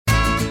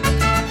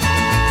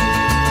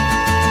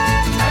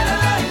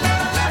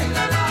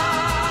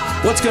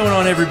What's going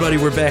on, everybody?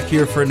 We're back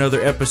here for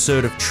another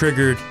episode of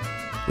Triggered.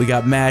 We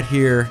got Matt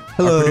here,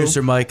 Hello. our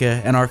producer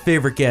Micah, and our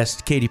favorite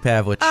guest, Katie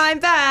Pavlich. I'm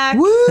back.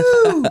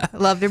 Woo!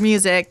 Love their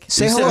music.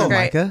 Say It's so hello,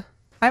 great. Micah.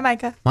 Hi,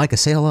 Micah. Micah,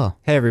 say hello.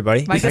 Hey,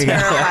 everybody. Micah's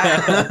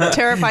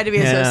terrified to be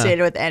Yeah.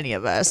 associated with any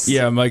of us.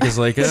 Yeah, Micah's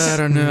like, I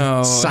don't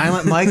know.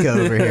 Silent Micah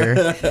over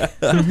here.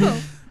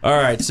 All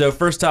right, so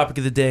first topic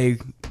of the day,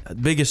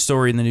 biggest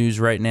story in the news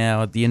right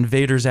now, the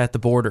invaders at the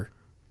border.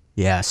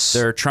 Yes.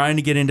 They're trying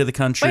to get into the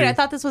country. Wait, I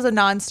thought this was a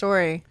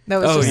non-story. That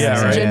was Oh, just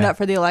yeah, right. ginned Yeah. up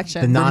for the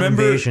election. The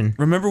non-invasion.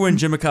 Remember when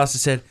Jim Acosta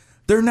said,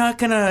 they're not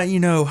going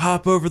to,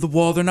 hop over the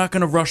wall. They're not going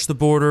to rush the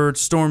border,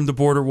 storm the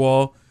border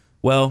wall.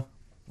 Well,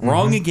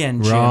 wrong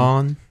again, Jim.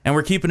 Wrong. And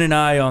we're keeping an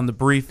eye on the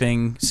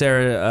briefing.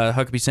 Sarah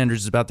Huckabee Sanders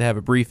is about to have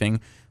a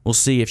briefing. We'll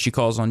see if she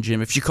calls on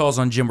Jim. If she calls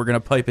on Jim, we're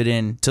going to pipe it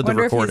in to the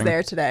Wonder if recording. he's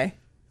there today.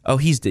 Oh,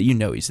 he's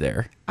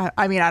there.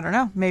 I mean, I don't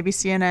know. Maybe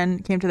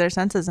CNN came to their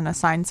senses and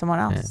assigned someone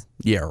else.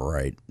 Yeah,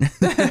 right.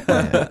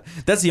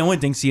 That's the only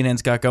thing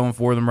CNN's got going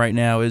for them right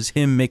now is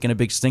him making a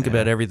big stink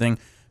about everything.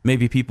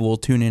 Maybe people will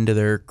tune into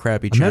their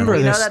crappy channel. Remember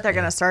You know this- that they're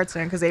going to start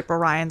soon because April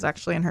Ryan's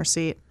actually in her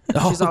seat.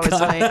 Oh, She's always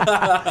late.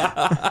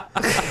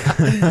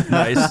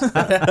 Nice.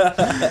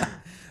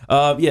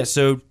 Yeah,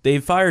 so they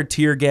fired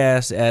tear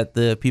gas at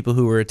the people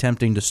who were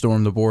attempting to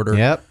storm the border.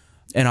 Yep.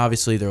 And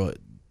obviously,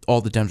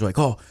 all the Dems are like,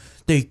 oh,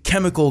 they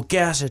chemical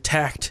gas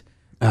attacked.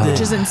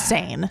 Which is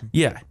insane.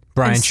 Yeah.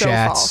 Brian And so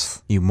Schatz,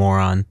 false. you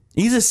moron.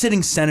 He's a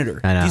sitting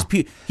senator. I know.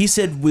 He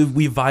said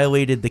we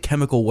violated the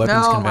Chemical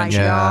Weapons Oh my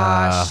Convention.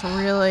 gosh.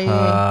 Really,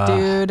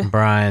 dude?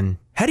 Brian.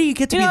 How do you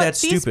get to be that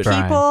these stupid?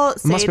 people Brian.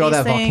 say Must be all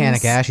these that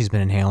volcanic things- ash he's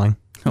been inhaling.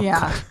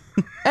 Yeah.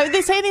 I mean,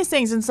 they say these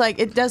things, and it's like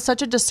it does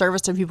such a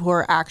disservice to people who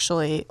are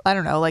actually, I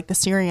don't know, like the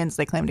Syrians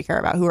they claim to care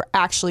about, who are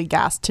actually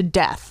gassed to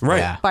death Right.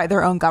 Yeah. by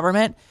their own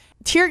government.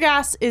 Tear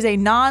gas is a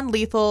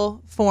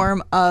non-lethal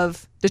form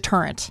of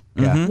deterrent.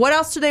 Yeah. What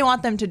else do they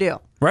want them to do?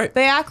 Right.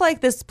 They act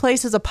like this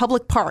place is a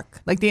public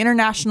park, like the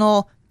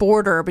international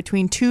border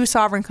between two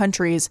sovereign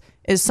countries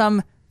is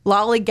some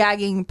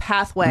lollygagging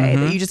pathway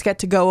that you just get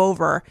to go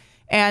over.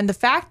 And the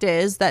fact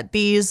is that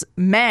these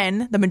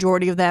men, the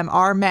majority of them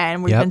are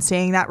men. We've Yep. been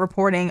seeing that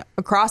reporting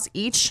across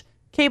each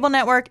cable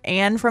network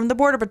and from the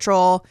Border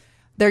Patrol.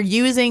 They're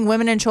using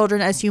women and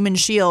children as human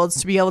shields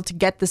to be able to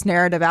get this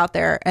narrative out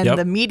there. And Yep.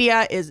 the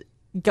media is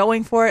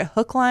going for it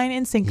hook, line,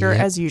 and sinker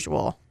as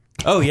usual.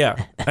 Oh yeah.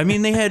 I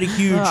mean, they had a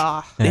huge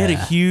Ugh.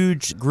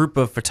 huge group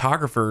of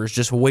photographers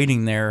just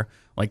waiting there,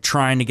 like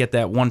trying to get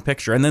that one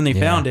picture, and then they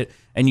found it,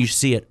 and you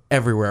see it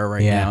everywhere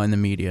right Yeah. now in the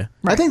media.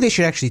 I think they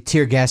should actually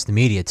tear gas the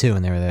media, too,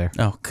 when they were there.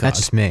 Oh, God. That's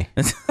just me.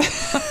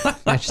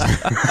 That's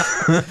just-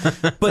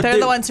 But They're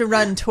the ones who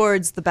run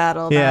towards the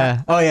battle. not-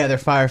 yeah. Oh, yeah, they're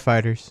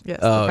firefighters. Yes,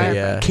 the Oh firefighter.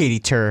 yeah. Katie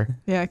Tur.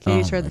 Yeah,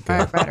 Katie Tur, the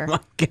firefighter.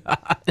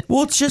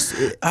 Well, it's just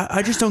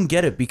I just don't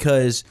get it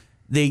because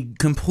they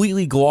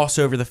completely gloss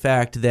over the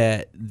fact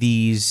that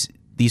these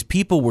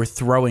people were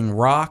throwing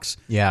rocks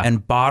Yeah.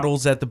 and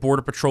bottles at the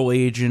Border Patrol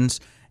agents,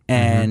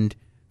 and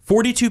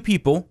 42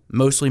 people,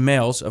 mostly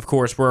males, of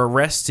course, were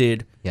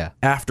arrested Yeah.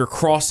 after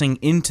crossing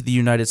into the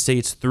United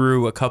States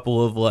through a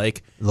couple of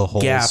like The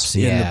holes, gaps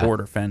in the yeah.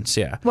 border fence.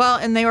 Yeah. Well,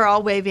 and they were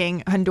all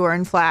waving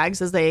Honduran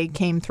flags as they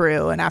came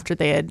through and after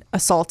they had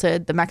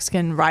assaulted the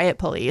Mexican riot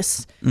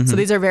police. So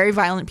these are very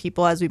violent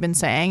people, as we've been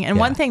saying. And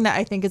one thing that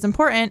I think is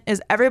important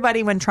is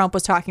everybody, when Trump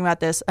was talking about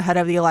this ahead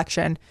of the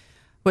election,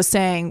 was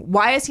saying,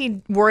 why is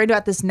he worried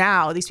about this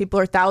now? These people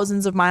are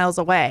thousands of miles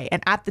away.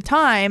 And at the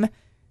time,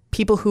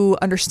 people who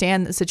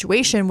understand the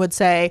situation would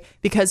say,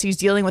 because he's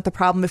dealing with the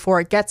problem before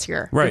it gets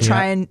here. Right. We're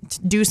trying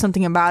to do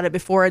something about it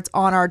before it's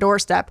on our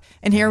doorstep.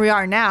 And here we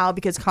are now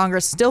because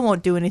Congress still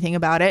won't do anything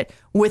about it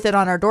with it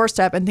on our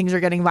doorstep and things are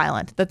getting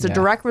violent. That's a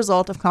direct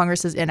result of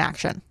Congress's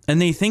inaction.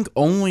 And they think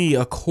only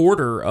a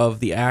quarter of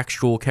the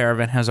actual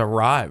caravan has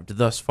arrived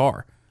thus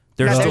far.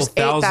 There's Yeah, still there's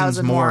thousands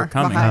 8,000 more more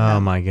coming. behind. Oh,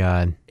 my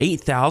God.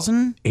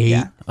 8,000?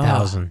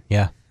 8,000.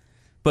 Yeah.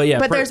 But yeah,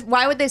 But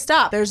why would they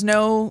stop? There's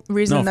no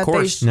reason No, of that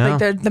course. they No.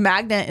 like the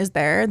magnet is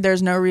there.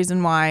 There's no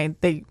reason why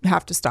they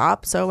have to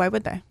stop. So why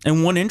would they?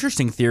 And one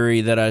interesting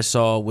theory that I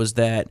saw was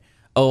that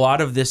a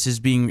lot of this is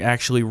being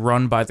actually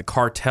run by the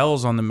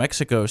cartels on the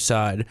Mexico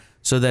side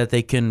so that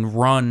they can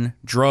run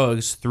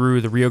drugs through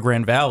the Rio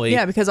Grande Valley.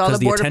 Yeah, because all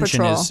the Border attention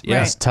Patrol, is,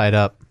 yeah, It's tied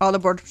up. All the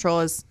Border Patrol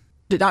is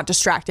not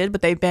distracted,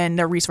 but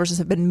their resources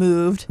have been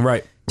moved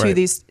right, to right.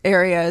 these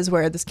areas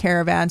where this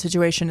caravan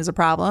situation is a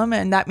problem.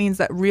 And that means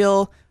that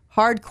real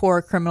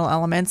hardcore criminal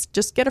elements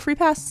just get a free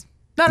pass.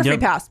 Not a free Yep.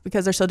 pass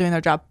because they're still doing their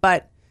job,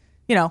 but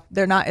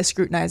they're not as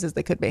scrutinized as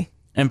they could be.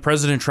 And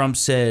President Trump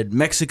said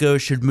Mexico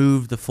should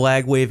move the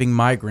flag-waving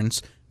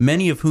migrants,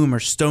 many of whom are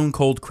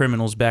stone-cold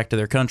criminals, back to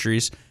their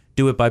countries.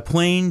 Do it by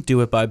plane,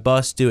 do it by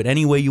bus, do it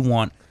any way you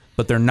want,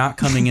 but they're not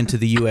coming into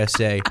the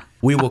USA.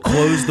 We will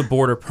close the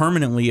border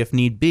permanently if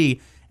need be.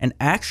 And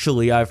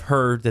actually, I've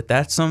heard that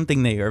that's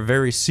something they are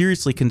very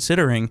seriously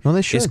considering. Well,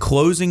 they is should.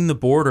 closing the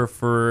border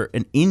for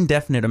an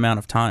indefinite amount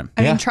of time.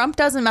 I Yeah. mean, Trump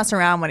doesn't mess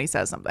around when he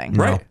says something.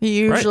 Right. He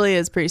usually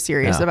is pretty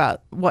serious Yeah.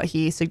 about what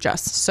he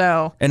suggests.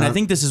 So And I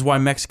think this is why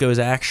Mexico is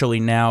actually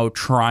now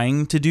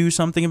trying to do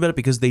something about it,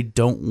 because they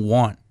don't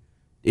want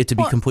it to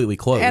be completely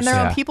closed. and their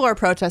own Yeah. people are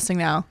protesting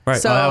now.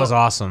 Right. So Oh, that was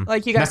awesome.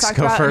 Like you guys Mexico talked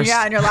about, first.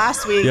 yeah, in your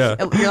last week, Yeah.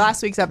 your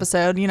last week's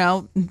episode.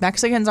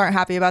 Mexicans aren't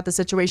happy about the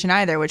situation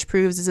either, which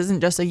proves this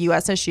isn't just a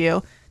U.S. issue.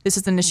 This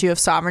is an issue of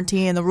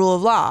sovereignty and the rule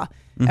of law.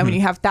 And when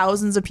you have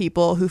thousands of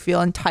people who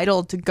feel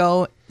entitled to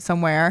go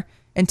somewhere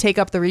and take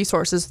up the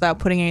resources without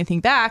putting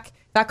anything back,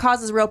 that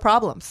causes real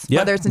problems,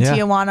 Yeah. whether it's in Yeah.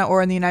 Tijuana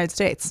or in the United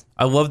States.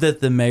 I love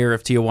that the mayor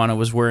of Tijuana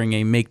was wearing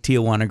a "Make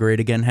Tijuana Great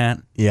Again" hat.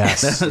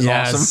 Yes. That was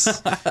yes.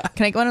 awesome.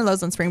 Can I get one of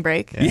those on spring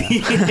break? Yeah,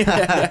 Can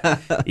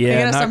I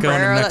get a not going to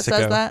sombrero that Mexico.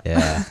 says that?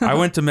 Yeah. I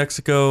went to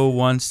Mexico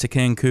once to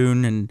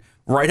Cancun, and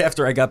right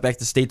after I got back,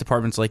 the State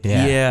Department's like,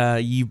 Yeah. "Yeah,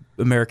 you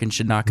Americans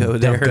should not go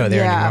there." Don't go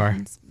there anymore.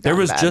 it's There bad.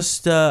 was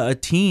just a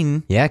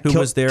teen Yeah, who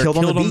was there killed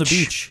on the on the beach.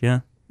 beach. Yeah,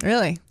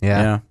 Really?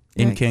 yeah,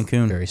 in Yikes.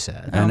 Cancun. Very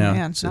sad. I Oh, know.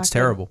 man, it's not good.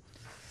 terrible.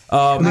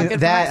 I mean, Not good for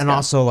that and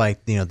Mexico. also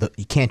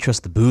you can't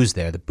trust the booze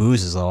there. The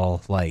booze is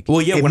all like Well,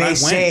 yeah, it when may I went-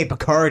 say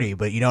Bacardi,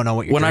 but you don't know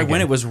what you're When I drinking.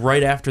 went, it was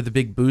right after the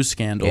big booze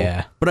scandal.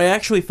 Yeah. But I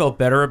actually felt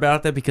better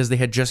about that because they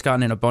had just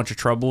gotten in a bunch of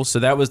trouble. So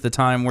that was the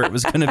time where it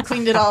was going to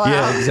Cleaned it all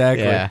Yeah, out.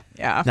 exactly. yeah,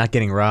 Yeah. not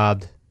getting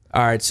robbed.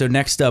 All right, so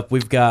next up,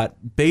 we've got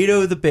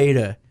Beto the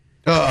Beta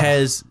Ugh.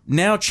 has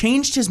now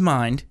changed his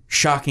mind,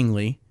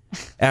 shockingly,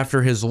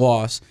 after his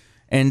loss,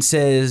 and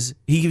says,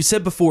 he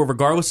said before,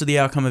 regardless of the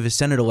outcome of his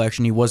Senate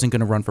election, he wasn't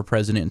going to run for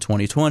president in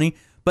 2020.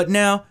 But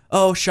now,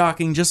 oh,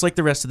 shocking, just like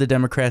the rest of the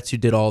Democrats who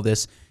did all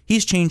this,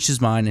 he's changed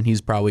his mind and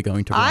he's probably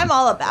going to run. I'm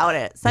all about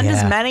it. Send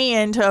as Yeah. many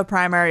into a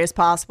primary as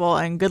possible,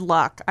 and good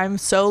luck. I'm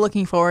so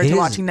looking forward It to is-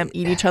 watching them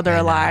eat each other I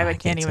know, alive. I I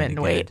can't think it's gonna even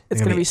be wait. good. It's It's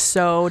going gonna to be be-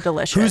 so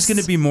delicious. Who's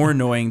going to be more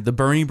annoying, the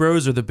Bernie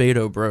Bros or the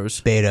Beto Bros?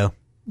 Beto.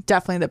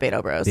 Definitely the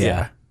Beto Bros.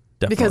 Yeah,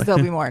 definitely. Because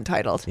they'll be more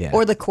entitled. Yeah.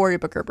 Or the Cory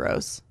Booker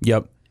Bros.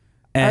 Yep.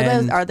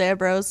 And Are they a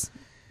bros?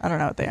 I don't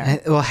know what they are.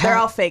 Well, They're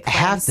all fake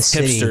half friends. the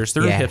city. Hipsters.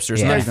 They're hipsters,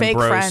 They're not even fake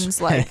bros.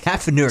 friends like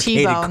half of New York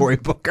hated T-Bone. Cory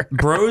Booker.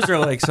 Bros are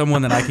like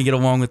someone that I can get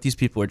along with. These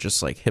people are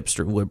just like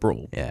hipster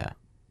liberal. Yeah.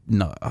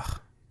 No. ugh.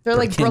 They're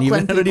like Can't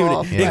even- Brooklyn I don't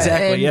even- people. Yeah.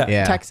 Exactly, in yeah.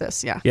 Yeah.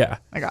 Texas. Yeah. Yeah.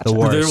 I got The you.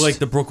 worst. They're like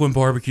the Brooklyn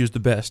barbecue's the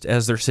best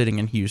as they're sitting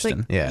in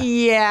Houston. Yeah.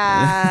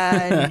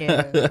 Yeah.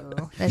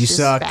 No. That's You just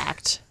suck.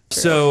 fact.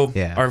 So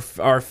Yeah.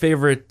 our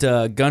favorite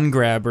gun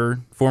grabber,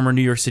 former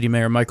New York City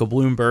Mayor Michael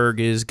Bloomberg,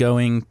 is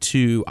going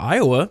to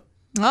Iowa.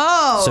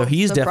 Oh, So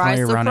he's surprise,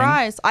 definitely running.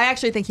 surprise. I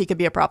actually think he could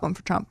be a problem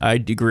for Trump. I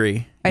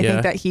agree. I Yeah.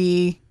 think that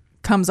he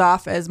comes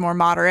off as more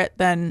moderate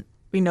than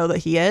we know that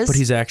he is. But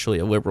he's actually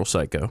a liberal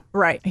psycho.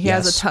 right. He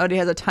Yes.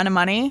 has a ton of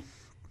money.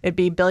 It'd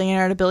be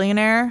billionaire to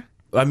billionaire.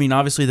 I mean,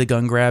 obviously the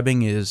gun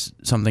grabbing is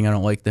something I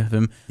don't like of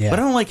him. Yeah. But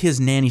I don't like his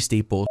nanny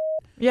state bull.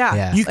 Yeah.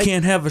 Yeah. You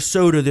can't have a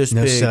soda this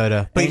No big.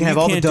 soda. But you and can have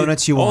all the can't do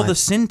donuts you All want. the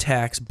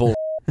syntax bull.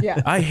 Yeah.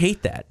 I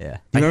hate that. Yeah.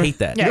 I You know- hate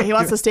that. Yeah. He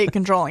wants the state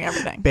controlling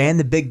everything. Ban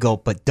the big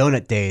gulp, but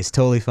donut day is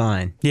totally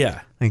fine.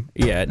 Yeah. Like-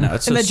 Yeah, no,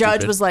 it's so And the judge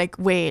stupid. was like,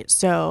 wait,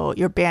 so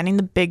you're banning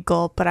the big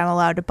gulp, but I'm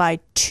allowed to buy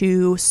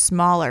 2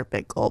 smaller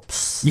big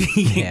gulps.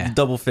 Yeah.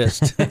 Double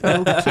fist.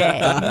 Okay.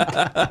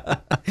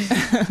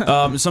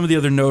 Some of the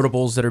other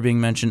notables that are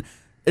being mentioned.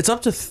 It's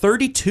up to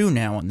 32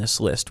 now on this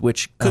list,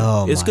 which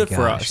Oh is my good for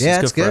gosh. us. Yeah,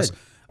 it's it's good for us. good.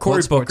 Cory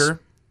Blood sports.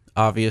 Booker,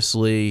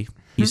 obviously,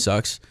 he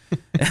sucks.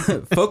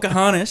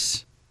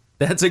 Pocahontas,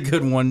 that's a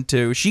good one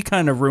too. She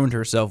kind of ruined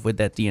herself with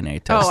that DNA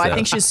test. Oh, I though.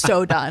 think she's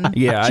so done.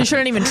 Yeah, She I-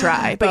 shouldn't even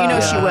try, but you know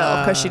she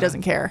will because she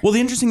doesn't care. Well,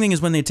 the interesting thing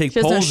is when they take She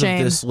has no polls of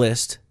shame. this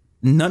list,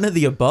 none of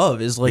the above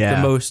is like Yeah.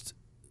 the most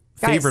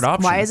Guys, favorite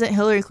option. why isn't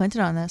Hillary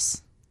Clinton on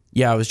this?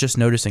 Yeah, I was just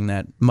noticing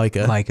that.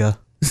 Micah. Micah.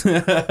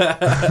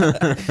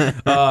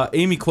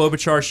 Amy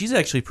Klobuchar, she's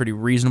actually pretty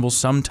reasonable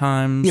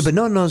sometimes. Yeah, but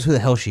no one knows who the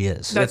hell she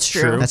is. That's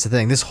true. That's the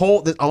thing.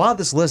 A lot of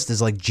this list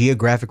is like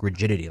geographic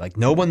rigidity. Like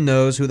no one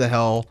knows who the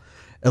hell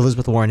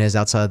Elizabeth Warren is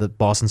outside the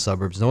Boston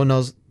suburbs. No one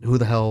knows who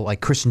the hell like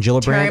Kristen Terry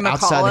Gillibrand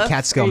outside McAuliffe? the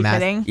Catskill Are you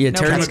Mountains. kidding? Yeah,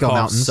 Terry Nobody- Catskill McAuliffe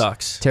Mountains.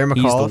 sucks. Terry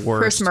He's McAuliffe. the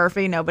worst. Chris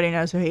Murphy, nobody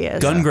knows who he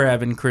is. Gun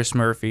grabbing Chris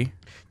Murphy.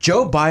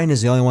 Joe Biden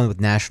is the only one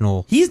with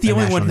national. He's the a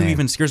only one national who name.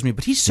 even scares me,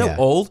 but he's so Yeah.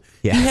 old.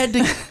 Yeah.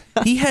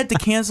 He had to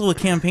cancel a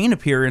campaign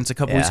appearance a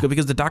couple weeks Yeah. ago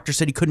because the doctor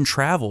said he couldn't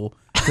travel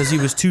because he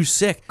was too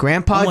sick.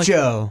 Grandpa I'm like,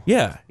 Joe.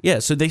 Yeah, yeah.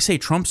 So they say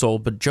Trump's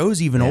old, but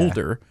Joe's even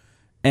older.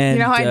 And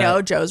You know how I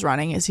know Joe's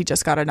running is he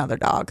just got another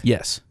dog.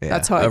 Yes.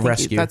 That's how I A think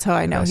rescue. that's how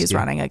I know he's Rescue.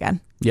 running again.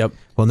 Yep.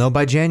 We'll know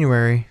by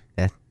January.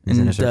 That is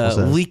in a And circle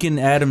says. leaking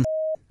Adam.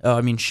 Oh,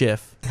 I mean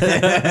Schiff. That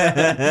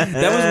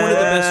was one of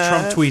the best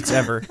Trump tweets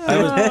ever.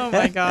 Oh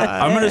my god.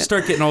 I'm gonna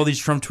start getting all these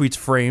Trump tweets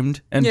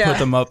framed and Yeah. put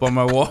them up on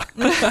my wall.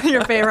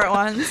 Your favorite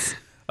ones.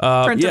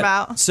 Print them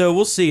out. So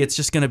we'll see. It's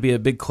just gonna be a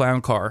big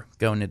clown car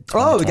going into.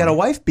 Oh, we got 2020. a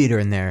wife beater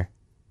in there.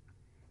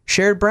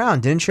 Sherrod Brown.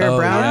 Didn't Sherrod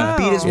Brown yeah.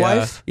 beat his Yeah.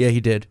 wife? Yeah, he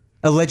did.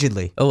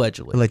 Allegedly.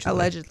 Allegedly.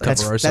 Allegedly.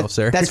 Cover ourselves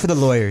there. That's for the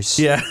lawyers.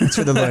 Yeah. That's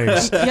for the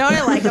lawyers. You know what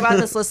I like about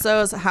this list,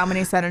 though, is how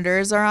many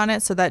senators are on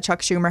it, so that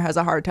Chuck Schumer has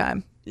a hard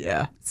time.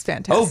 Yeah. It's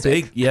fantastic. Oh,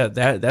 big. Yeah,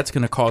 that's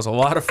going to cause a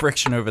lot of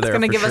friction over there. It's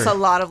going to for give us sure. a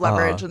lot of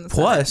leverage in the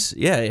Senate. Plus,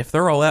 yeah, if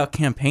they're all out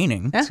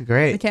campaigning. Yeah,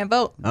 great. They can't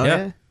vote. Oh, Yeah.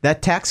 yeah.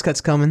 That tax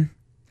cut's coming.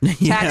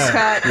 Tax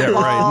cut. Yeah,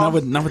 law.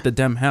 right. Not with the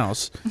Dem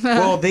House.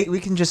 Well, we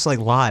can just like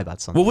lie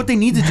about something. Well, what they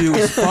need to do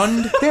is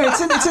fund. There,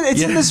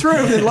 it's in this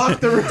room. They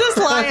locked the room. Just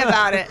lie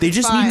about it. They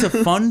just Fine. need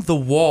to fund the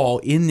wall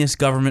in this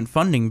government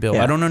funding bill.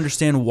 Yeah. I don't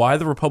understand why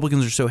the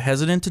Republicans are so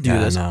hesitant to do Yeah,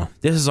 I this. know.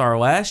 This is our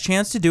last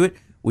chance to do it.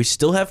 We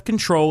still have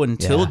control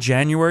until Yeah.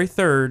 January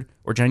 3rd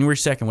or January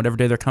 2nd, whatever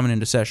day they're coming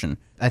into session.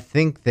 I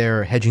think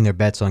they're hedging their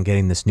bets on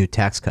getting this new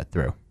tax cut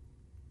through.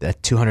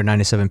 That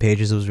 297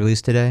 pages that was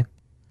released today.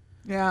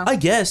 Yeah. Oh, I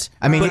guess.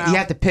 I mean, but you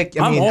have to pick.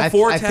 I I'm mean, all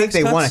for I think tax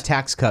they want a cuts.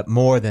 tax cut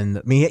more than.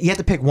 I mean, you have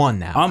to pick one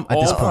now. I'm at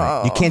this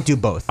all- point, you can't do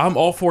both. I'm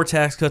all for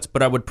tax cuts,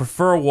 but I would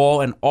prefer a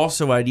wall, and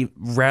also I'd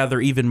rather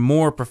even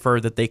more prefer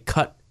that they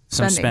cut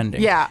some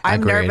spending. Yeah,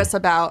 I'm Agreed. nervous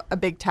about a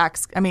big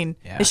tax. I mean,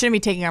 Yeah. they shouldn't be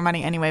taking our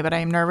money anyway, but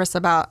I'm nervous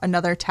about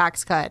another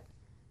tax cut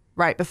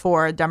right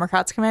before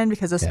Democrats come in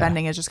because the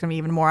spending is just going to be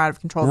even more out of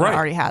control than Right. it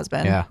already has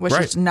been, Yeah. which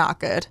Right. is not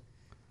good.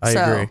 I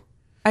agree.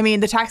 I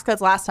mean, the tax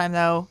cuts last time,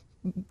 though,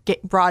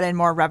 brought in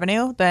more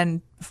revenue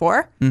than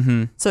before.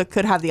 Mm-hmm. So it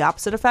could have the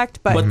opposite effect.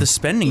 But the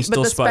spending but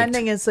still the spiked.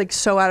 spending is like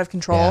so out of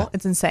control. Yeah.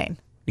 It's insane.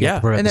 Yeah,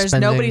 We're at And the there's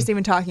spending. nobody's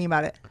even talking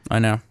about it. I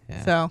know.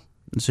 So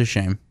It's a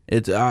shame.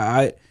 It's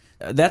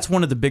that's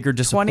one of the bigger $21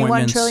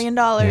 disappointments. trillion.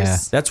 Yeah.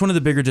 That's one of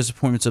the bigger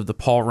disappointments of the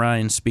Paul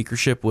Ryan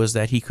speakership was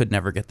that he could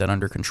never get that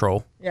under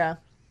control. Yeah.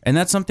 And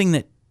that's something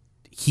that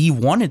he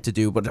wanted to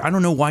do, but I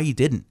don't know why he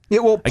didn't. Yeah,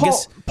 well, I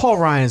guess- Paul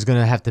Ryan is going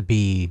to have to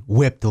be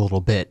whipped a little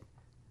bit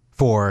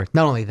for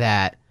not only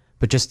that,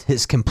 but just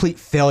his complete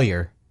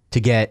failure to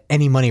get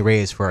any money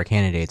raised for our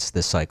candidates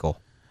this cycle.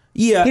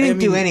 Yeah, He didn't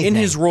do anything. In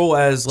his role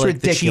as like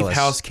the chief ridiculous.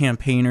 House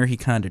campaigner, he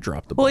kind of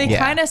dropped the ball. Well, he Yeah.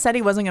 kind of said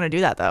he wasn't going to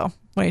do that, though,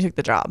 when he took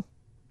the job.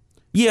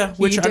 Yeah,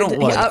 which I don't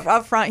like.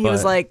 Up front, he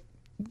was but- like,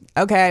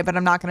 okay, but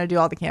I'm not going to do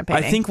all the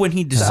campaigning. I think when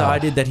he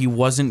decided that he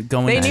wasn't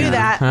going they to knew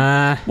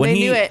that. when They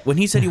he knew it. when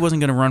he said he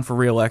wasn't going to run for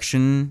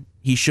re-election,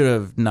 he should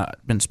have not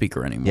been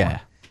speaker anymore. Yeah.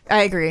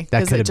 I agree. That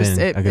 'cause could it have just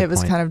been a good it was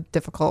point. kind of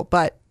difficult,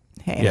 but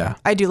hey, Yeah.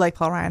 I do like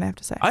Paul Ryan, I have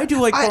to say. I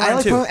do like Paul I Ryan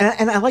like too. Paul,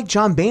 and I like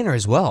John Boehner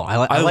as well. I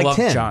liked love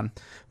him. John.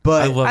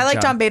 But I love I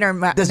like John Boehner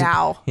Doesn't-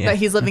 now yeah. that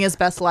he's living his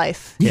best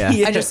life. Yeah.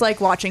 Yeah. I just like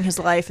watching his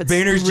life. It's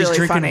Boehner's really just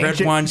drinking funny. red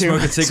wine,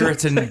 smoking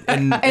cigarettes, and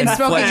smoking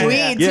pledging-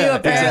 weed, too, yeah,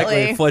 apparently.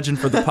 Exactly, pledging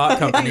for the pot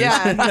companies.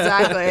 Yeah,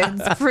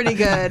 exactly. It's pretty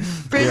good.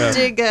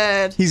 Pretty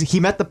good. he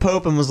met the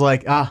Pope and was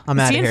like, I'm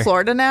Is out he of in here.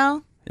 Florida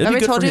now? It'd Have be I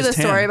good told for you the his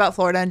tan. story about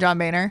Florida and John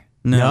Boehner?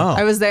 No.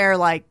 I was there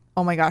like,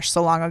 oh my gosh,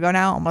 so long ago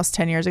now, almost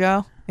 10 years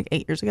ago, like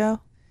 8 years ago.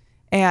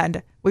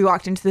 And we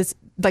walked into this,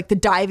 like the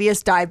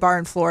diviest dive bar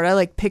in Florida.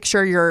 Like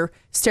picture your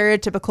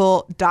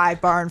stereotypical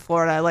dive bar in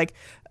Florida, like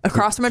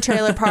across from a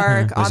trailer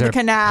park, on the there-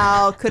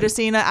 canal, could have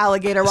seen an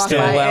alligator walk Still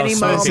by allowed any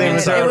smoking moment.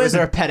 inside. was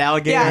there a pet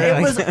alligator? Yeah,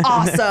 it Like- was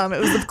awesome. It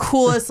was the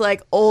coolest,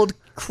 like old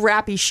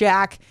crappy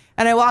shack.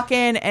 And I walk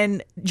in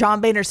and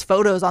John Boehner's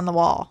photo's on the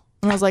wall.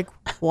 And I was like,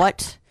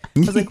 what? I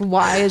was like,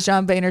 why is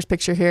John Boehner's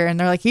picture here? And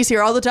they're like, he's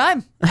here all the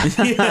time. It's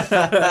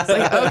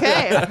like,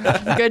 okay,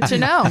 good to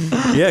know.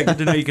 Yeah, good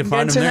to know you can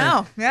find Good him to there.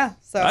 know. Yeah.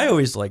 So I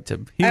always liked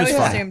him. He I was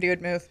always fun. assumed he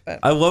would move, but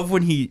I love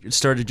when he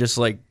started just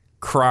like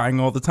crying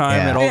all the time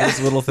Yeah. at all these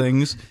little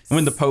things. And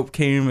when the Pope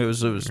came, it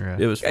was funny. I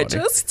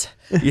just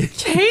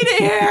hate it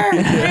here.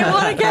 I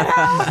want to get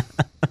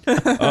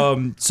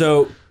out.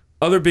 So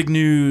other big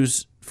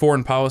news,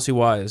 foreign policy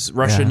wise,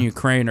 Russia Yeah. and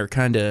Ukraine are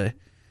kind of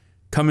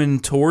coming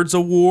towards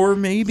a war.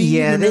 Maybe.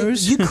 Yeah, Who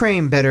knows?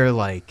 Ukraine better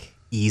like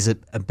ease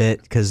it a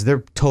bit because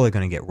they're totally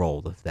going to get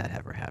rolled if that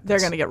ever happens. They're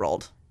going to get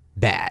rolled.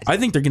 bad. I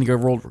think they're going to go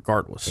rolled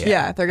regardless.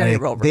 Yeah, they're going to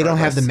get rolled. They don't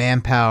have the regardless.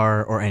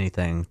 manpower or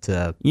anything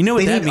to. You know what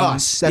they that need means?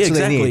 Us. That's yeah, what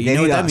exactly. they need. You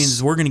know what need that us. means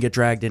is we're going to get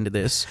dragged into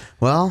this,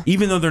 Well,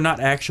 even though they're not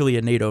actually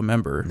a NATO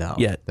member no,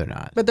 yet. they're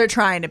not. But they're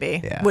trying to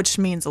be, Yeah. which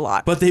means a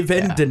lot. But they've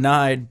been Yeah.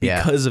 denied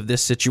Yeah. because of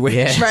this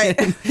situation. Yeah. right.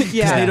 Because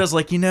Yeah. NATO's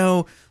like,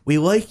 we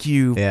like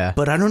you, Yeah.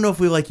 but I don't know if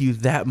we like you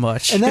that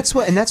much. And that's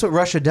what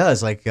Russia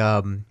does. Like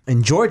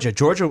in Georgia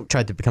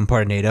tried to become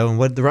part of NATO, and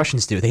what did the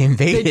Russians do? They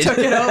invaded. They took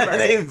it over.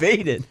 They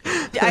invaded.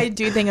 I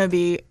do think it would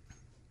be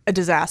a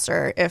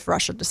disaster if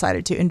Russia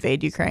decided to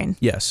invade Ukraine.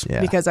 yes.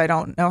 Yeah. Because I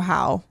don't know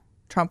how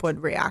Trump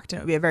would react, and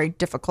it would be a very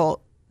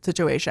difficult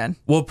situation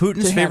Well,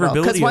 Putin's to handle.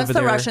 favorability Because once over the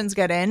there, Russians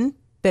get in,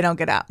 they don't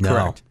get out. No.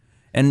 correct.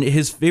 And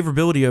his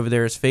favorability over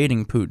there is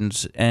fading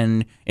Putin's.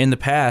 And in the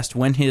past,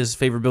 when his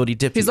favorability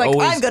dipped, He's he like,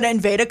 always, I'm going to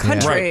invade a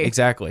country. Right,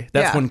 exactly.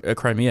 That's Yeah. when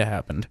Crimea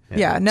happened.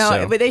 Yeah, no,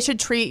 So- but they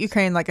should treat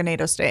Ukraine like a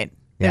NATO state.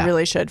 They Yeah.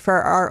 really should.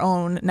 For our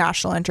own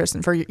national interest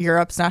and for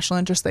Europe's national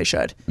interest, they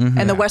should. Mm-hmm.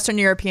 And the Western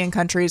European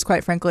countries,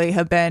 quite frankly,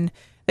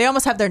 they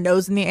almost have their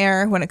nose in the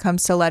air when it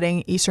comes to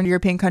letting Eastern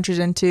European countries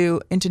into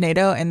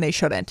NATO, and they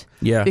shouldn't.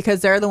 Yeah.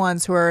 Because they're the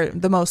ones who are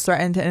the most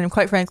threatened, and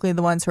quite frankly,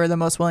 the ones who are the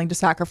most willing to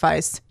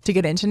sacrifice to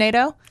get into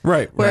NATO.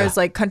 Right. Whereas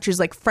like countries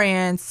like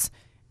France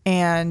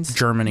and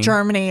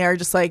Germany are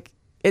just like,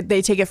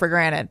 they take it for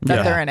granted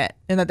that they're in it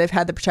and that they've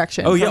had the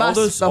protection from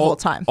us the whole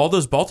time. All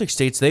those Baltic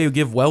states, they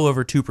give well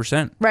over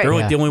 2%. Right. They're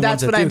like the only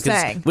That's ones that what do. I'm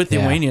 'Cause saying.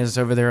 Lithuania's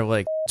over there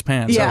like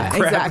pants. Yeah, oh,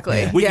 crap.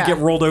 exactly. We Yeah. could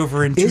get rolled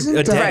over in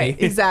a day. Right,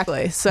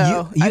 exactly. So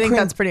I think Ukraine-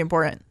 that's pretty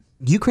important.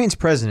 Ukraine's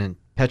president,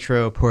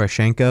 Petro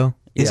Poroshenko,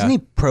 isn't Yeah. he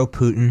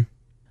pro-Putin?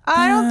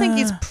 I don't think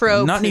he's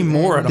pro. Not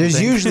anymore. I don't There's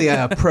think. usually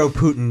a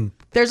pro-Putin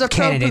There's a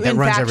candidate that pro-Putin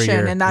runs every year.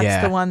 faction, and that's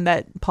Yeah. the one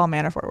that Paul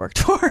Manafort worked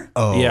for.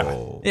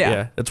 Oh.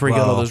 Yeah. That's where he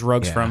got all those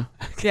rugs yeah. from.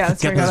 Yeah,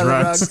 that's where he got all the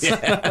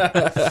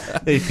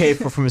rugs. They paid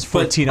for from his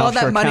 14 all that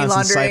offshore money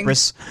accounts in laundering.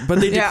 Cyprus.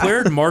 But they Yeah.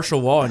 declared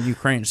martial law in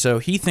Ukraine, so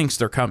he thinks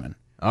they're coming.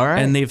 All right.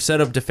 And they've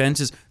set up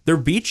defenses. Their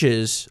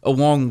beaches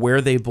along where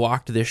they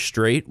blocked this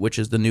strait, which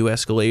is the new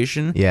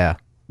escalation, Yeah.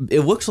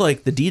 it looks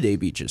like the D-Day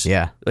beaches.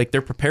 Yeah. Like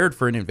they're prepared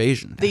for an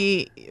invasion.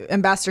 The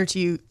ambassador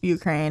to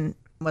Ukraine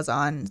was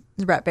on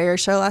Brett Bayer's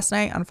show last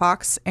night on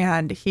Fox,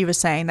 and he was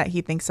saying that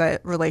he thinks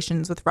that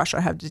relations with Russia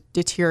have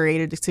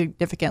deteriorated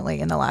significantly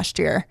in the last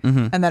year,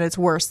 and that it's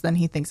worse than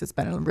he thinks it's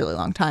been in a really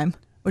long time,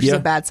 which is Yeah. a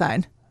bad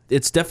sign.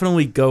 It's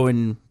definitely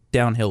going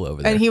downhill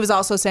over there. And he was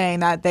also saying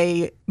that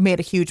they made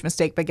a huge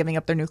mistake by giving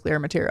up their nuclear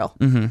material.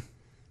 Mm-hmm.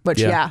 Which,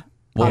 Yeah.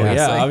 Well,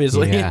 yeah,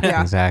 obviously. Yeah,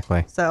 Yeah.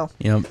 exactly. So,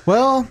 Yep.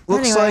 Well,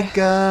 looks Anyway.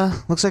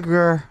 like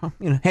we're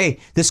hey,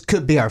 this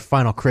could be our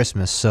final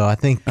Christmas. So I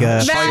think for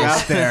all you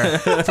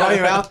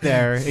out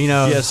there,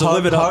 Yeah, so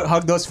live it up.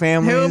 hug those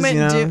families.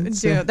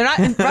 They're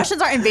not.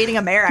 Russians aren't invading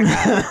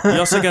America. You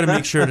also got to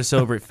make sure to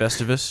celebrate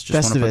Festivus.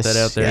 Just want to put that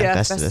out there. Yeah, Yeah,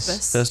 Festivus.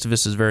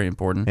 Festivus is very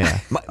important. Yeah,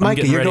 I'm Micah,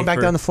 getting you're ready going back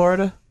for- down to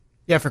Florida.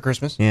 Yeah, for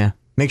Christmas. Yeah,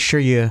 make sure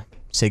you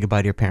say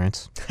goodbye to your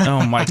parents.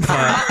 Oh my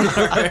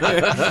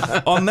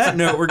god. On that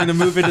note, we're going to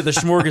move into the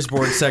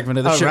smorgasbord segment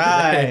of the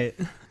show.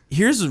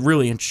 Here's a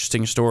really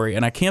interesting story,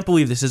 and I can't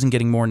believe this isn't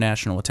getting more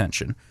national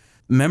attention.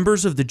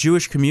 Members of the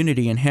Jewish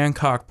community in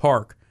Hancock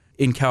Park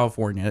in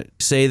California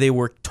say they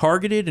were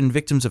targeted and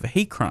victims of a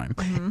hate crime.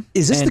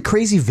 Is this the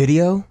crazy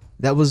video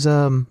that was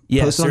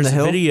Yes, posted on there's the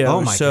Hill? a video.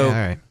 Oh my so god!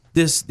 All right.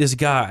 this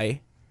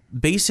guy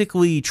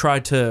basically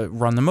tried to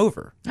run them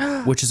over,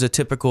 which is a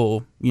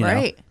typical,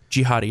 Right.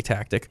 jihadi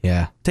tactic.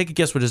 Yeah. Take a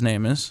guess what his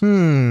name is.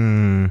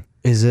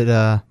 Is it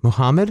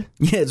Muhammad?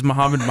 Yeah, it's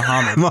Muhammad.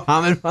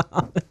 Muhammad.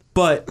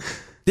 But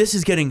this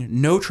is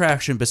getting no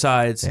traction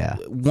besides Yeah.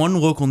 one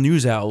local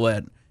news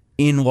outlet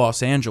in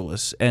Los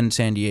Angeles and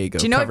San Diego.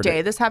 Do you know what covered day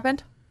it. this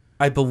happened?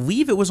 I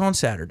believe it was on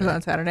Saturday. It was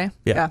on Saturday.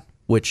 Yeah.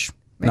 Which,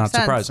 Makes not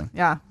sense. surprising.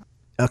 Yeah.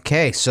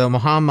 Okay, so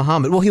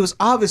Muhammad. Well, he was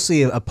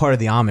obviously a part of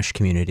the Amish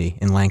community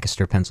in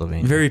Lancaster,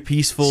 Pennsylvania. Very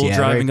peaceful, Yeah,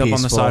 driving very up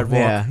on the peaceful. sidewalk.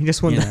 Yeah, he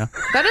just wanted you know.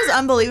 That is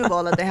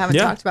unbelievable that they haven't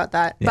Yeah. talked about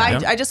that. Yeah.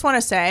 But I just want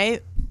to say,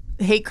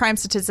 hate crime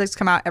statistics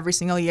come out every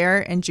single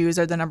year, and Jews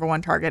are the number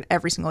one target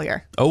every single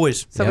year.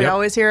 Always. So we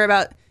always hear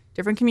about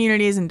different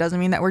communities, and doesn't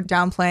mean that we're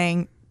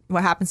downplaying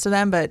what happens to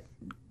them, but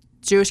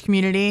Jewish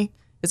community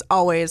is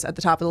always at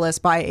the top of the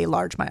list by a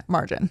large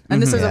margin.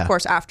 And this is, Yeah. of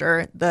course,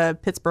 after the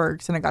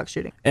Pittsburgh synagogue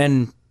shooting.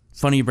 And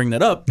funny you bring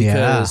that up because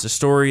Yeah. the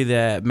story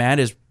that Matt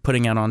is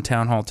putting out on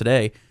Town Hall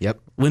today, Yep.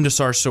 Linda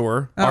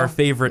Sarsour, our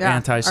favorite Yeah.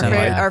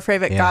 anti-Semite, Our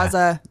favorite Yeah.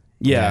 Gaza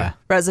yeah,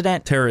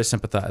 resident. terrorist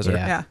sympathizer.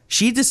 Yeah. Yeah.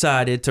 She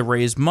decided to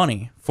raise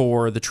money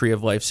for the Tree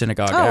of Life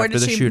Synagogue Oh, after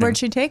the shooting. where'd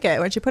she take it?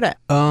 Where'd she put it?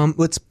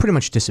 It's pretty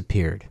much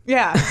disappeared.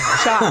 Yeah,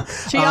 shot.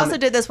 She also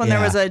did this when there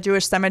yeah. was a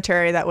Jewish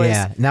cemetery that was.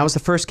 Yeah, and that was the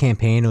first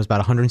campaign. It was about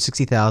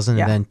 160,000,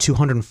 Yeah. and then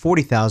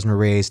 240,000 were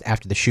raised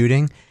after the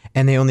shooting,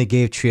 and they only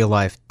gave Tree of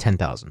Life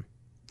 10,000.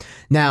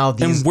 Now,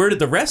 and where did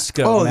the rest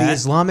go, the Matt?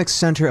 Islamic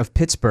Center of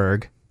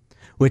Pittsburgh,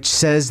 which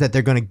says that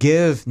they're going to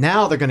give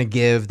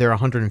their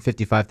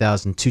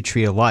 155,000 to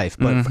Tree of Life,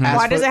 but as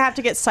Why does for- it have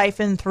to get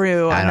siphoned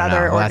through I don't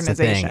another know. Well, that's the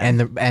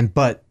organization? thing.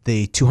 But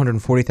the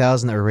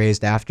 240,000 that were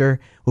raised after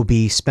will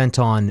be spent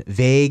on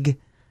vague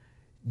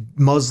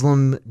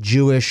Muslim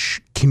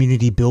Jewish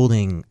community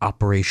building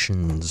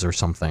operations or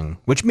something,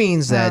 which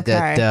means that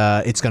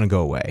Okay. it's going to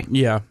go away.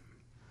 Yeah.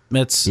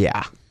 It's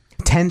Yeah, She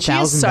is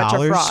 $10,000. such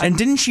a fraud. And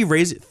didn't she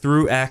raise it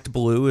through Act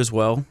Blue as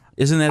well?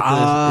 Isn't that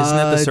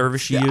the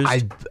service she used?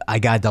 I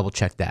gotta double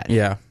check that.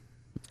 Yeah.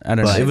 I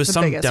don't know. But- It was The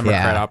some biggest.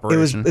 Democrat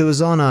operation. It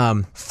was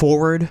on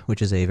Forward,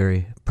 which is a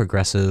very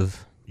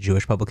progressive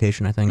Jewish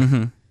publication. I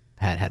think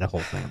had a whole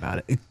thing about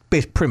it.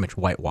 It pretty much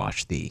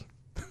whitewashed the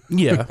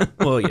yeah.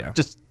 Well, yeah.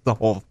 just the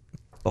whole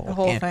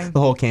thing. the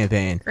whole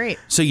campaign. Great.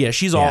 So yeah,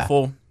 she's Yeah.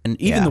 awful. And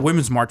even Yeah. the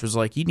Women's March was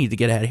like, you need to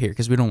get out of here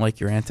because we don't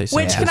like your anti-Semitism.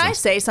 Which, can I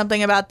say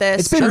something about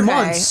this? It's been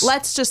months.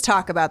 Let's just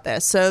talk about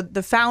this. So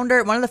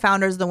one of the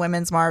founders of the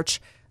Women's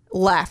March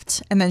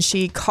left, and then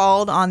she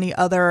called on the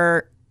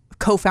other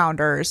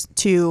co-founders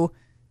to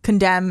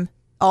condemn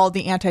all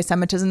the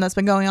anti-Semitism that's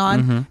been going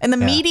on. And the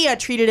media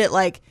treated it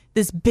like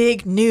this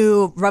big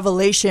new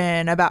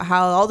revelation about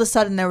how all of a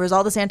sudden there was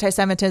all this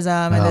anti-Semitism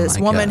and Oh this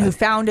my woman God. who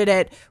founded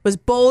it was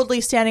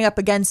boldly standing up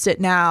against it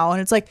now.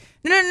 And it's like,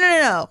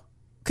 no.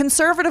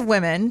 Conservative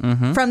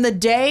women, from the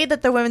day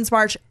that the Women's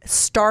March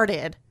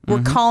started,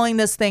 were calling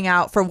this thing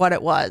out for what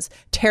it was.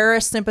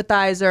 Terrorist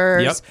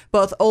sympathizers, Yep.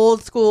 both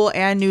old school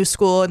and new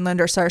school in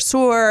Linda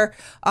Sarsour,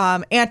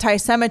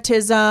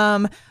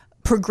 anti-Semitism,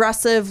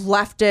 progressive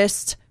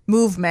leftist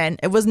movement.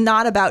 It was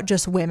not about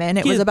just women.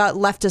 It was about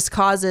leftist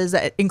causes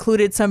that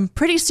included some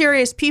pretty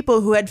serious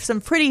people who had some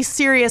pretty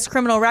serious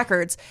criminal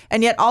records.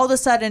 And yet all of a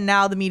sudden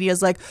now the media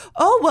is like,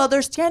 oh, well,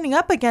 they're standing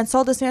up against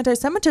all this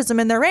anti-Semitism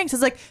in their ranks.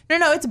 It's like,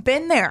 no, it's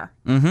been there.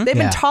 They've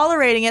been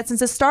tolerating it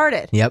since it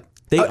started. Yep.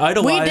 They we did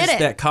idolized it.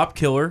 that cop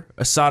killer,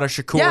 Asada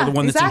Shakur, Yeah, the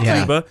one that's exactly. in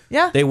Cuba.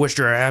 Yeah. They wished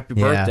her a happy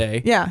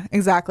birthday. Yeah,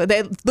 exactly.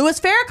 Louis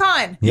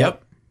Farrakhan.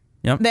 Yep.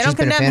 They She's don't been a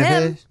condemn fan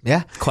of him. his?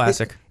 Yeah.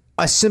 Classic.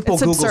 A simple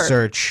It's Google absurd.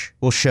 search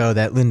will show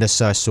that Linda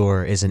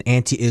Sarsour is an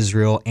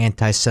anti-Israel,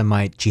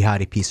 anti-Semite,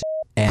 jihadi piece of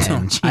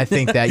and I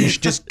think that you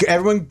should just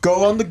everyone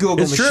go on the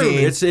Google It's true.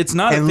 machine. It's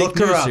not a and fake look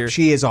her news up. here.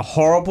 She is a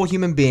horrible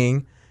human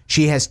being.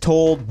 She has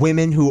told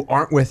women who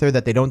aren't with her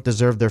that they don't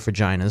deserve their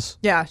vaginas.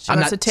 Yeah, she I'm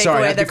wants not- to take sorry,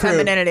 away not their to be crude.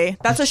 femininity.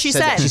 That's what she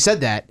said. She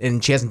said that,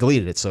 and she hasn't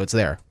deleted it, so it's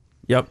there.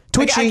 Yep.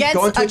 Twitchy,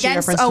 go on Twitchy,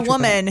 Against reference a to True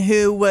woman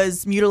who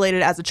was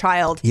mutilated as a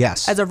child.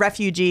 Yes. As a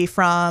refugee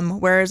from,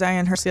 where is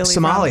Ayaan Hirsi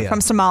Ali Somalia. From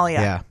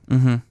Somalia.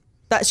 Yeah.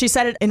 That she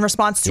said it in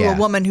response to Yeah. a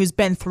woman who's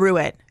been through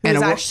it, And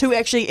who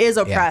actually is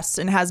oppressed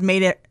and has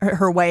made it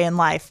her way in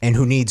life. And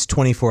who needs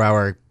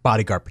 24-hour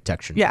bodyguard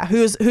protection. Yeah,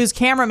 whose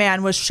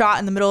cameraman was shot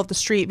in the middle of the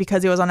street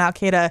because he was on Al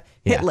Qaeda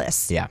hit Yeah.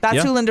 lists. Yeah. That's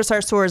Yeah. who Linda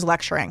Sarsour is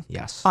lecturing.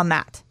 Yes. On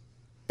that.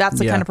 That's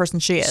the Yeah. kind of person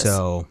she is.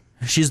 So,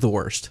 She's the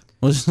worst.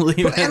 We'll just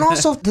leave it. and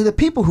also to the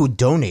people who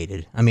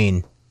donated. I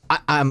mean,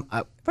 I'm Where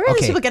are these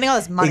okay. people getting all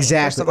this money?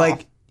 Exactly. first of all?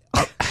 Like,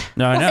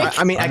 No, I know.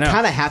 I mean, I know.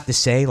 kind of have to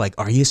say, like,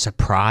 are you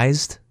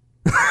surprised?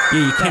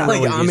 Yeah, you can't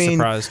like, really I be mean-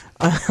 surprised.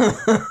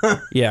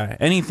 Yeah,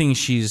 anything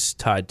she's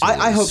tied to.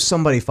 I is- hope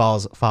somebody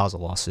files a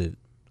lawsuit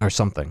or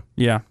something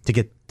Yeah, to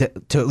get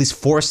to at least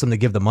force them to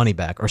give the money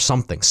back or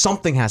something.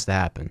 Something has to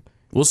happen.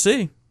 we'll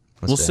see.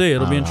 We'll see. see.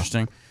 It'll I be don't know.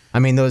 interesting. I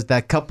mean,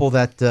 that couple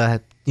that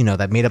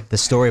that made up the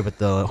story with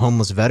the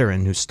homeless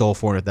veteran who stole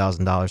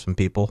 $400,000 from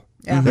people.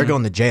 Yeah. They're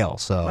going to jail.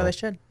 So Well, they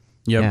should.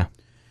 Yep. Yeah.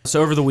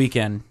 So over the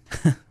weekend,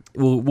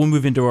 we'll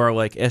move into our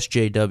like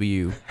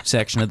SJW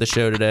section of the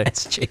show today.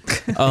 That's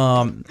Jake.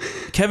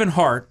 Kevin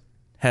Hart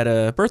had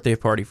a birthday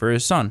party for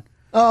his son.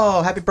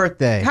 Oh, happy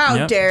birthday! How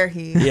Yep. dare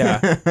he?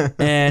 Yeah,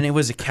 and it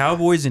was a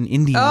Cowboys and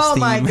Indians Oh theme.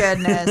 my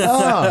goodness.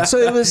 Oh, so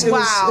it was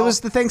Wow. it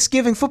was the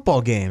Thanksgiving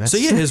football game. So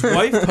yeah, his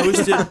wife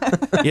posted.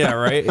 Yeah,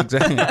 right.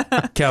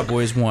 Exactly.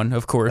 Cowboys won,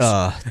 of course.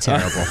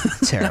 Terrible,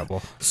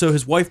 terrible. So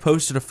his wife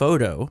posted a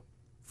photo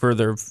for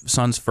their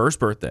son's first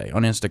birthday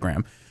on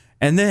Instagram,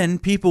 and then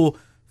people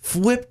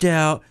flipped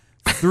out,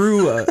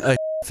 threw a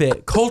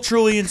fit,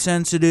 culturally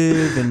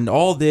insensitive, and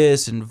all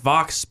this, and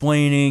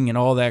vox-splaining, and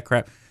all that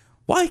crap.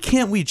 Why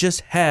can't we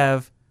just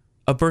have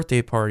a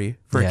birthday party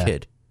for Yeah. a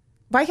kid?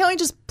 Why can't we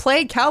just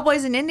play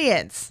Cowboys and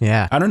Indians?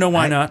 Yeah, I don't know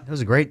why not. It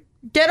was a great.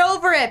 Get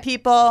over it,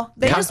 people.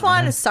 They Yeah. just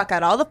want to suck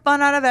out all the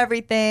fun out of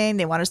everything.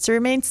 They want us to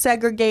remain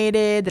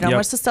segregated. They don't Yep.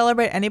 want us to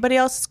celebrate anybody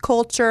else's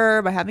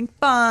culture by having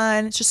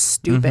fun. It's just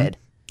stupid.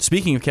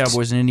 Speaking of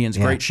Cowboys and Indians,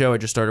 great show. I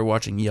just started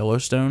watching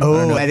Yellowstone. I Oh,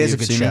 don't know if that is a you've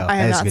good seen show. it. I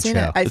have That is a not good seen show.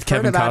 it. I've With heard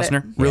Kevin about Costner.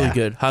 it. Really Yeah.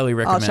 good. Highly I'll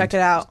recommend. check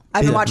it out.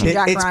 I've been watching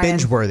Jack It's Ryan.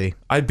 binge worthy.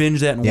 I binged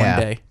that in Yeah.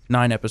 one day.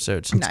 9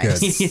 episodes.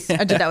 Nice. good.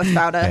 I did that with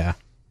Fauda. Yeah.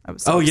 I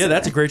was so Oh, yeah, excited.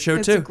 that's a great show,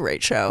 It's too. a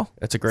great show.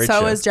 That's a great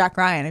so show. is Jack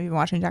Ryan. Have you been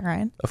watching Jack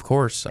Ryan? Of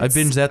course. I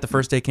binged that the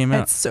first day it came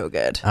out. It's so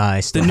good. I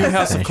The still new haven't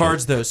House of finished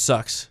Cards, though,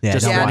 sucks. Yeah,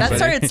 Just don't yeah, watch that it.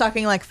 started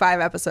sucking like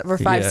 5 episodes or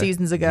 5 Yeah.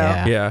 seasons ago.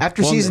 Yeah. Yeah.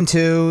 After Well, season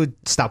 2,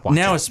 stop watching.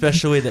 Now,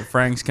 especially that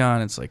Frank's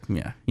gone, it's like,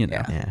 yeah, you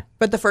know. Yeah.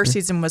 But the first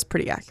season was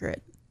pretty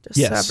accurate. Just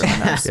Yes. so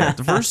everyone knows. Yeah,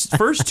 the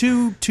first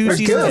two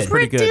seasons good. was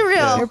pretty good. Pretty real.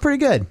 Yeah. They're pretty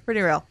good. Pretty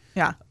real.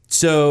 Yeah.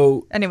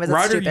 So, Anyways, that's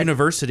Rider stupid.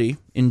 University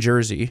in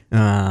Jersey,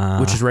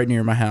 which is right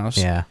near my house,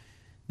 Yeah.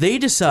 they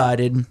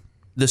decided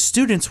the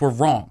students were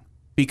wrong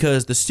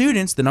because the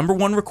students, the number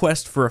one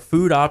request for a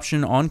food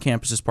option on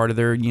campus as part of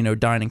their,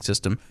 dining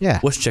system Yeah.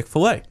 was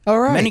Chick-fil-A. All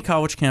right. Many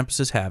college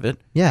campuses have it.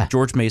 Yeah.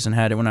 George Mason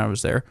had it when I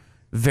was there.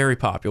 Very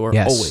popular,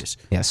 Yes. always.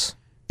 Yes.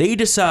 They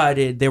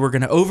decided they were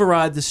going to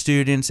override the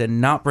students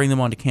and not bring them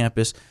onto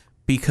campus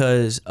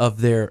because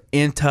of their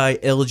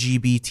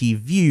anti-LGBT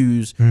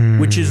views,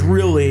 which is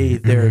really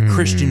their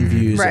Christian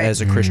views Right.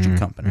 as a Christian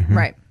company.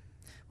 Right.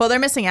 Well, they're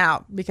missing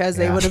out because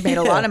they would have made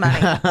a lot of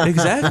money.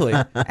 Exactly.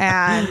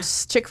 And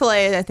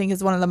Chick-fil-A, I think,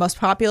 is one of the most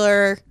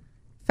popular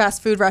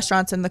fast food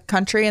restaurants in the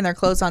country, and they're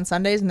closed on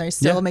Sundays, and they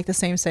still Yeah. make the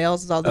same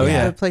sales as all the Oh,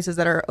 yeah. other places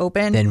that are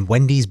open. Then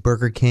Wendy's,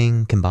 Burger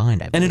King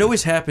combined. I And believe. it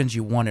always happens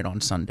you want it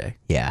on Sunday.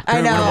 Yeah. I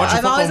know. When I'm watching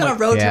I'm always football, on a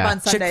I'm road trip yeah.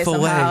 on Sunday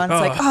Chick-fil-A. somehow, and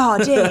it's like, oh,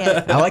 dang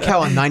it. I like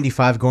how on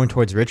 95 going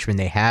towards Richmond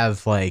they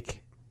have like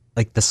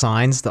the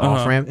signs, the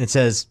off ramp. It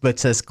says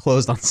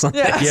closed on Sunday.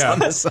 Yeah. Yeah.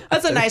 That's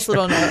a nice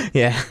little note.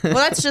 Yeah. Well,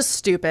 that's just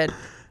stupid.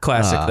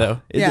 Classic,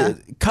 though. Yeah.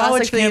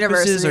 College Classic for the campuses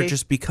university. are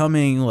just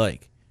becoming,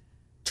 like,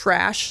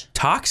 Trash.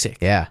 toxic.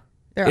 Yeah.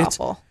 They're It's-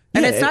 awful.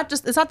 And yeah,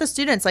 it's not the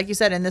students, like you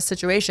said, in this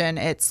situation,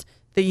 it's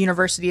the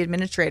university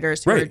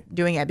administrators who Right. are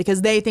doing it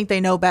because they think they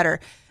know better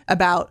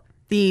about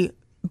the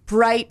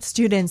bright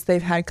students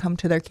they've had come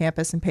to their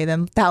campus and pay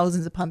them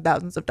thousands upon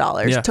thousands of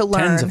dollars Yeah, to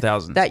learn tens of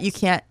thousands. that you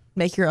can't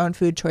make your own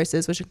food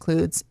choices, which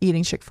includes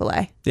eating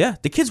Chick-fil-A. Yeah,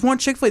 the kids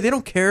want Chick-fil-A. They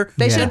don't care.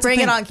 They Yeah. should That's the bring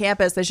it thing. on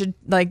campus. They should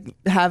like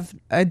have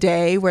a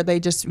day where they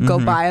just go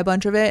buy a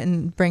bunch of it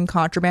and bring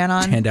contraband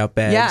on. Hand out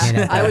bags.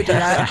 Yeah, I would do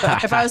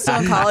that. If I was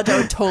still in college, I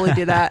would totally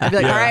do that. I'd be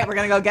like, all right, we're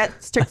going to go get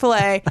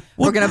Chick-fil-A.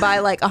 We're going to buy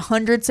like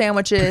 100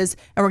 sandwiches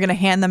and we're going to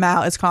hand them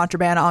out as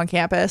contraband on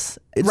campus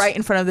right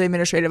in front of the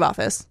administrative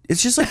office.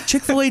 It's just like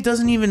Chick-fil-A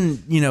doesn't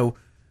even,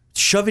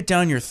 shove it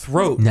down your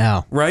throat.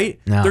 No. Right?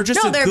 No. They're just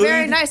No, a they're good,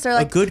 very nice. They're a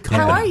like, good how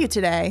company. are you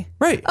today?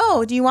 Right.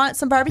 Oh, do you want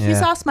some barbecue Yeah.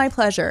 sauce? My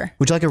pleasure.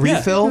 Would you like a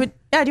refill?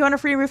 Yeah, do you want a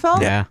free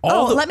refill? Yeah.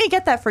 Oh, let me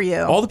get that for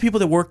you. All the people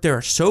that work there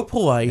are so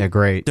polite. They're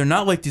great. They're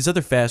not like these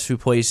other fast food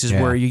places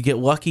Yeah. where you get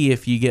lucky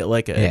if you get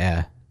like a,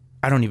 Yeah.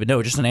 I don't even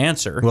know, just an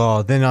answer.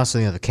 Well, then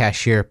also the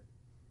cashier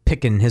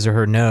picking his or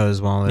her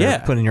nose while they're Yeah.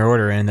 putting your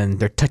order in, and then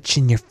they're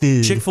touching your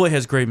food. Chick-fil-A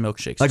has great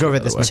milkshakes. Like too, over by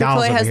at the this way.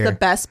 McDonald's Chick-fil-A has over the here.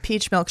 best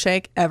peach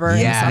milkshake ever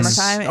Yes. in the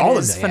summertime. All It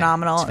of is them, yeah.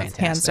 phenomenal. It's It's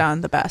hands fantastic.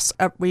 down the best.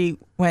 We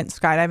went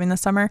skydiving this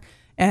summer,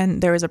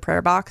 and there was a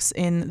prayer box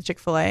in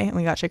Chick-fil-A, and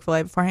we got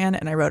Chick-fil-A beforehand,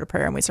 and I wrote a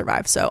prayer, and we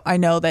survived. So I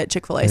know that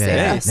Chick-fil-A saved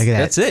Yeah, us. look at that.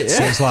 That's it, yeah.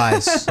 Saves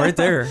lives. Right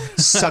there.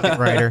 Suck it,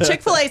 writer.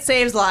 Chick-fil-A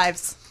saves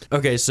lives.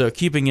 Okay, so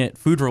keeping it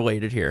food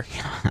related here.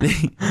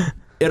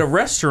 At a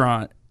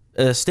restaurant,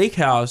 a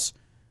steakhouse,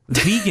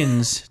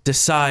 vegans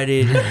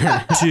decided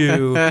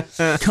to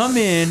come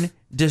in,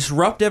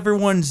 disrupt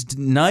everyone's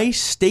nice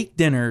steak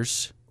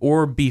dinners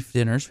or beef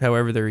dinners,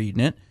 however they're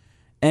eating it,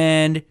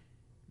 and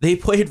they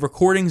played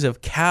recordings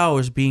of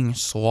cows being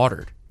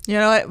slaughtered. You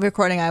know what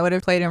recording I would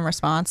have played in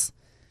response?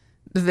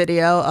 The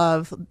video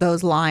of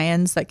those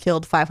lions that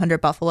killed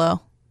 500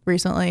 buffalo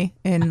recently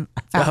in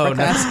Africa.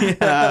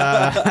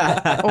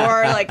 nice.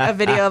 Or like a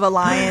video of a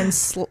lion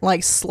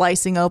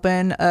slicing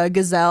open a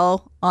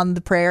gazelle on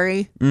the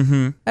prairie.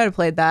 Mm-hmm. I would have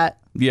played that.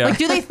 Yeah. Like,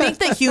 do they think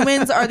that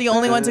humans are the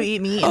only ones who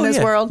eat meat in this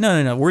yeah. world?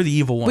 No. We're the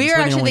evil ones. We are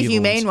We're actually only the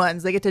evil humane ones.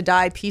 ones. They get to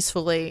die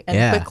peacefully and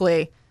Yeah.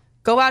 quickly.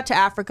 Go out to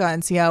Africa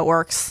and see how it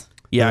works.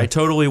 Yeah, I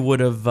totally would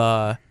have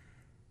the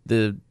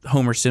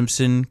Homer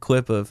Simpson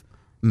clip of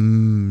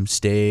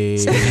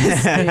steak.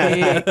 It's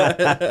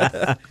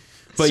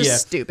But just yeah,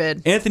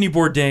 stupid. Anthony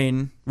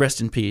Bourdain,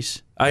 rest in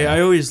peace. I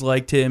always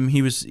liked him.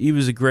 He was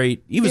a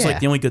great. He was Yeah. like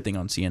the only good thing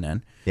on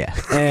CNN. Yeah.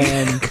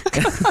 And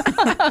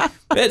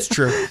it's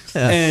true.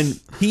 And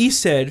he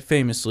said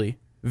famously,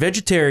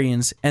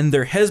 vegetarians and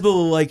their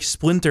Hezbollah-like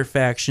splinter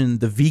faction,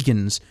 the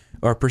vegans,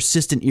 are a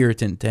persistent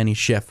irritant to any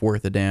chef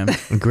worth a damn. And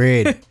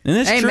Agreed.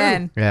 it's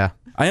Amen. true. Yeah.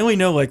 I only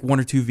know like one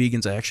or two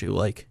vegans I actually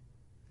like.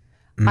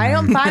 I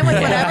don't find with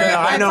whatever.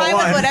 I I know find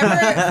one. with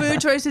whatever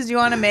food choices you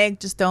want to make,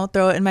 just don't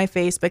throw it in my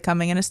face by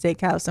coming in a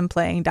steakhouse and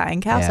playing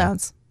dying cow Yeah.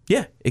 sounds.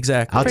 Yeah,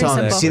 exactly. I'll tell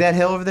him, simple. see that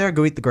hill over there?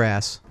 Go eat the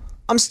grass.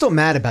 I'm still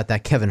mad about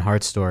that Kevin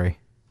Hart story.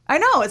 I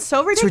know, it's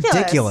so ridiculous.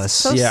 ridiculous.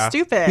 So Yeah.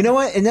 stupid. You know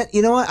what? And that,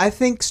 you know what? I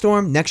think,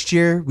 Storm, next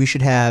year we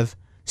should have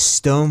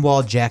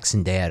Stonewall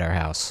Jackson Day at our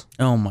house.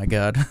 Oh my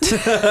god. We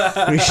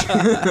should-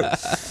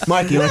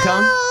 Mike, you want to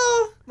come?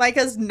 Oh,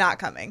 Micah's not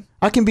coming.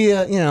 I can be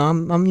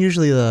I'm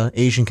usually the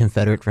Asian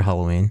Confederate for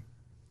Halloween,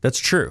 That's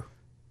true.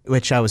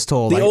 which I was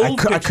told The I old I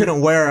picture- couldn't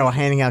wear while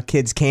handing out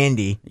kids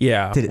candy.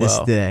 Yeah. To this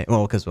well, day.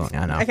 Well, because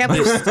I know. I can't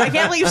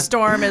believe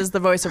Storm is the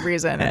voice of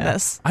reason in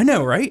this. I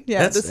know, right?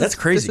 Yeah, that's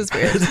crazy. This is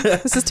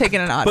weird. This is taking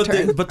an odd But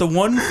turn. the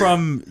one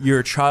from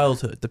your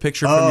childhood, the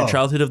picture from your Oh.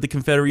 childhood of the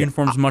Confederate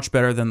uniform is much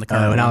better than the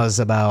current When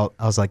one.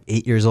 I was like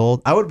 8 years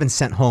old, I would have been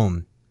sent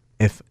home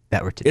if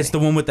that were today. It's the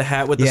one with the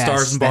hat with the Yes,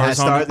 stars and the hat bars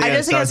on star- it. yeah, I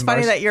just think stars it's and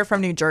funny bars. that you're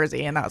from New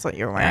Jersey and that's what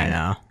you're wearing. I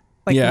know.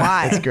 Like, Yeah.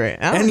 why? It's great.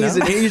 I don't And he's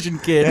know. an Asian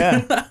kid.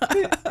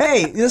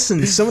 Hey,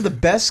 listen, some of the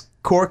best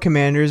corps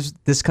commanders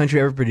this country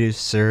ever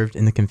produced served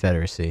in the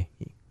Confederacy.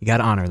 You got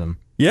to honor them.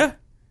 Yeah.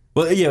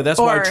 Well, yeah, that's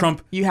why Or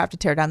Trump. you have to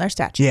tear down their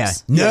statues. Yeah.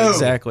 Yeah, No.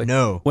 exactly.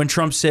 No. When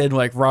Trump said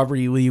like Robert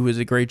E. Lee was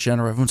a great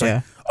general, everyone's Yeah.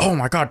 like, "Oh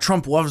my God,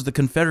 Trump loves the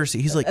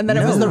Confederacy." He's like, And then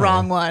it was "No." the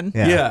wrong one.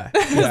 Yeah.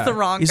 Yeah, the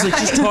wrong He's like guy.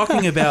 just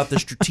talking about the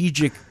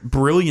strategic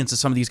brilliance of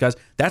some of these guys.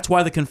 That's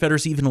why the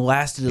Confederacy even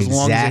lasted as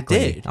long as it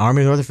did.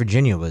 Army of Northern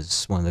Virginia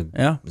was one of the.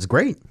 Yeah. It was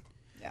great.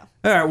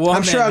 All right. Well, I'm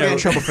on sure that I'll get in note-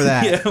 trouble for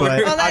that. Yeah, but we're,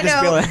 On that I'll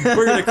just be note, like,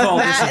 we're gonna call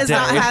Matt this is a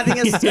not day.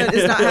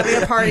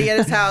 having a party at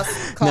his house.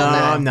 Call no,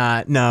 that. I'm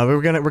not. No,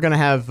 we're gonna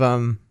have.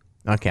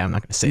 Okay, I'm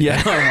not gonna say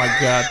Yeah. that. Oh my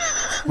God.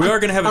 We are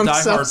gonna have a I'm Die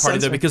so Hard party though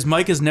sensitive. because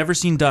Mike has never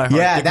seen Die Hard.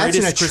 Yeah, the that's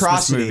an greatest Christmas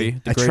atrocity. movie. The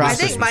Atrocity. I greatest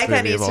think Christmas Micah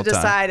movie needs of to all time.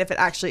 decide if it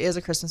actually is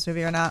a Christmas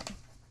movie or not.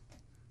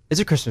 It's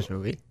a Christmas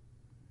movie.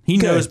 He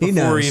Good. knows He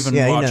before knows. even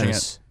Yeah, he watching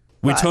knows. it.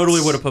 We But- totally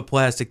would have put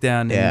plastic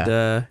down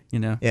Yeah.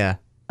 and Yeah.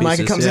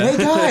 Micah Pieces, comes in. yeah.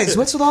 Hey guys,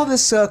 what's with all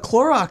this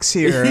Clorox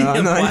here?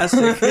 I'm like,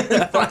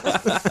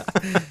 plastic.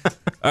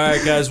 All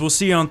right, guys. We'll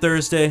see you on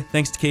Thursday.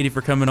 Thanks to Katie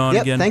for coming on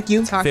Yep, again. thank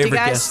you. Talk to you Favorite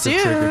guys guests of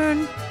Triggered.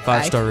 soon.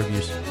 5-star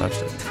reviews. 5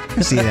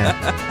 stars. See you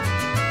then.